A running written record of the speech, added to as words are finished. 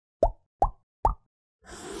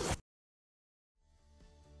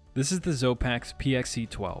This is the Xopax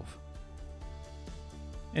PXC12.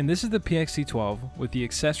 And this is the PXC12 with the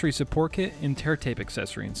accessory support kit and tear tape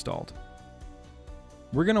accessory installed.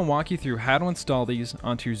 We're going to walk you through how to install these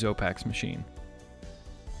onto your Xopax machine.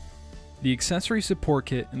 The accessory support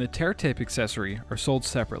kit and the tear tape accessory are sold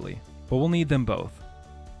separately, but we'll need them both.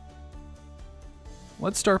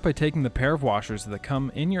 Let's start by taking the pair of washers that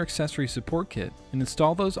come in your accessory support kit and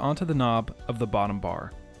install those onto the knob of the bottom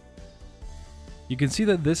bar. You can see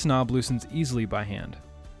that this knob loosens easily by hand.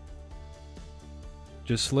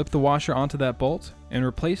 Just slip the washer onto that bolt and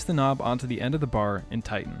replace the knob onto the end of the bar and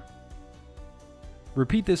tighten.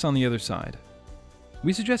 Repeat this on the other side.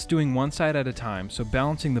 We suggest doing one side at a time so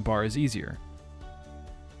balancing the bar is easier.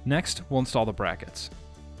 Next, we'll install the brackets.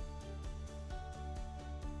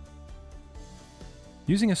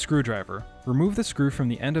 Using a screwdriver, remove the screw from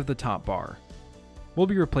the end of the top bar. We'll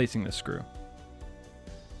be replacing this screw.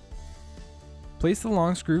 Place the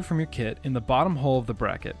long screw from your kit in the bottom hole of the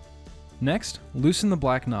bracket. Next, loosen the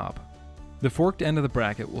black knob. The forked end of the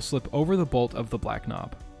bracket will slip over the bolt of the black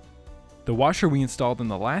knob. The washer we installed in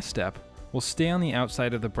the last step will stay on the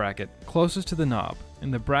outside of the bracket closest to the knob,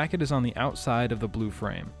 and the bracket is on the outside of the blue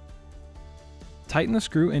frame. Tighten the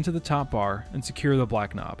screw into the top bar and secure the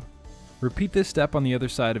black knob. Repeat this step on the other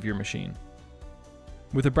side of your machine.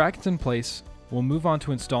 With the brackets in place, we'll move on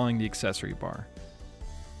to installing the accessory bar.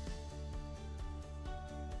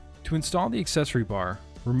 To install the accessory bar,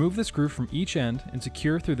 remove the screw from each end and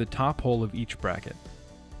secure through the top hole of each bracket.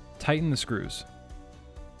 Tighten the screws.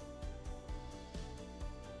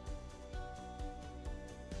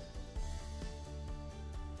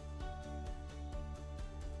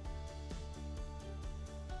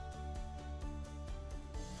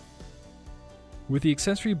 With the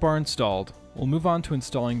accessory bar installed, we'll move on to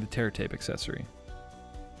installing the tear tape accessory.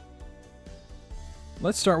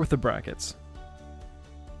 Let's start with the brackets.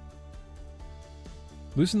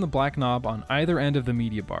 Loosen the black knob on either end of the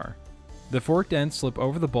media bar. The forked ends slip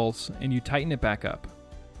over the bolts and you tighten it back up.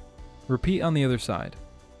 Repeat on the other side.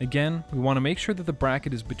 Again, we want to make sure that the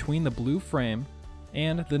bracket is between the blue frame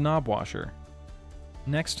and the knob washer.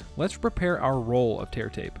 Next, let's prepare our roll of tear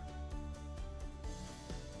tape.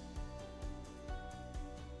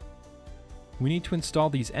 We need to install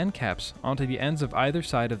these end caps onto the ends of either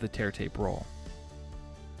side of the tear tape roll.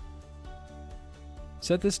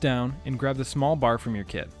 Set this down and grab the small bar from your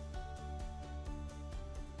kit.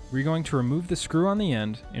 We're going to remove the screw on the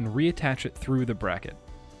end and reattach it through the bracket.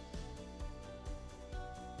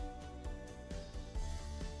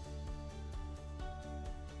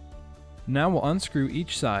 Now we'll unscrew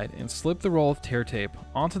each side and slip the roll of tear tape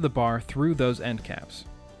onto the bar through those end caps.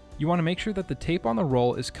 You want to make sure that the tape on the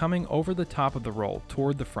roll is coming over the top of the roll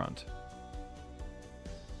toward the front.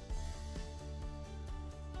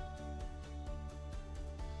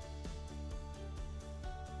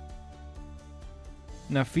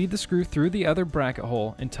 Now feed the screw through the other bracket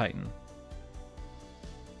hole and tighten.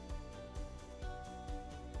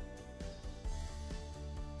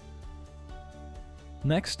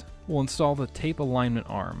 Next, we'll install the tape alignment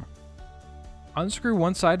arm. Unscrew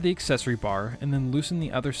one side of the accessory bar and then loosen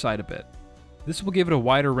the other side a bit. This will give it a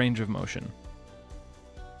wider range of motion.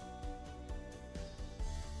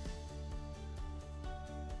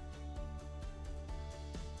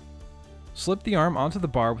 Slip the arm onto the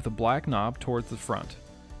bar with the black knob towards the front.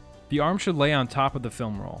 The arm should lay on top of the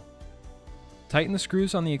film roll. Tighten the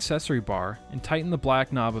screws on the accessory bar and tighten the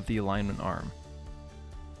black knob of the alignment arm.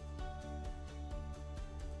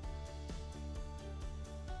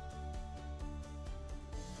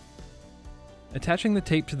 Attaching the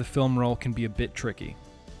tape to the film roll can be a bit tricky.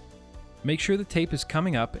 Make sure the tape is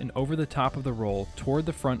coming up and over the top of the roll toward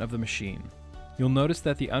the front of the machine. You'll notice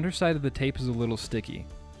that the underside of the tape is a little sticky.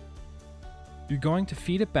 You're going to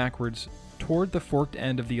feed it backwards toward the forked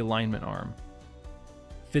end of the alignment arm.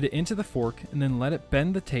 Fit it into the fork and then let it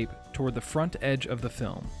bend the tape toward the front edge of the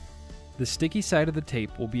film. The sticky side of the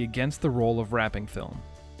tape will be against the roll of wrapping film.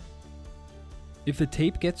 If the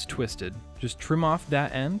tape gets twisted, just trim off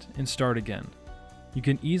that end and start again. You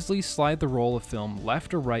can easily slide the roll of film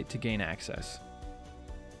left or right to gain access.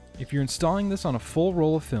 If you're installing this on a full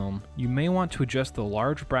roll of film, you may want to adjust the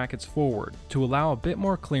large brackets forward to allow a bit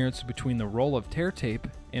more clearance between the roll of tear tape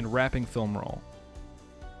and wrapping film roll.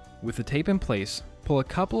 With the tape in place, pull a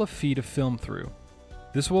couple of feet of film through.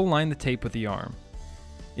 This will align the tape with the arm.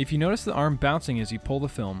 If you notice the arm bouncing as you pull the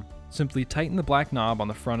film, simply tighten the black knob on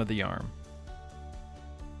the front of the arm.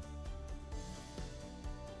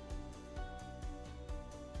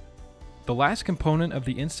 The last component of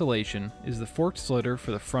the installation is the forked slitter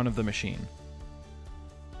for the front of the machine.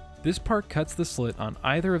 This part cuts the slit on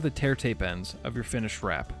either of the tear tape ends of your finished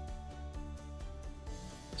wrap.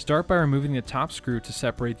 Start by removing the top screw to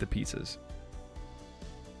separate the pieces.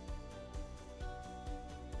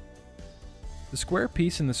 The square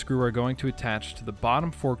piece and the screw are going to attach to the bottom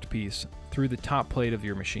forked piece through the top plate of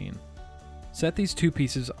your machine. Set these two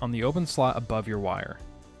pieces on the open slot above your wire.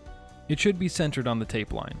 It should be centered on the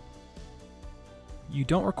tape line. You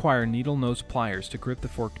don't require needle nose pliers to grip the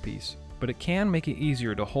forked piece, but it can make it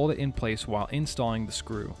easier to hold it in place while installing the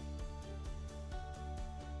screw.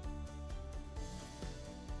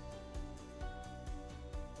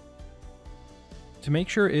 To make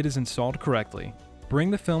sure it is installed correctly,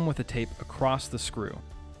 bring the film with the tape across the screw.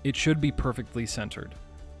 It should be perfectly centered.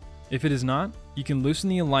 If it is not, you can loosen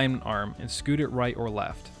the alignment arm and scoot it right or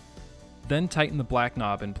left. Then tighten the black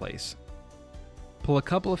knob in place. Pull a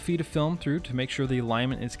couple of feet of film through to make sure the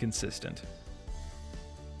alignment is consistent.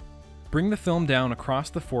 Bring the film down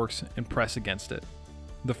across the forks and press against it.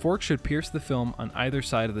 The fork should pierce the film on either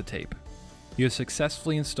side of the tape. You have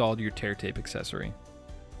successfully installed your tear tape accessory.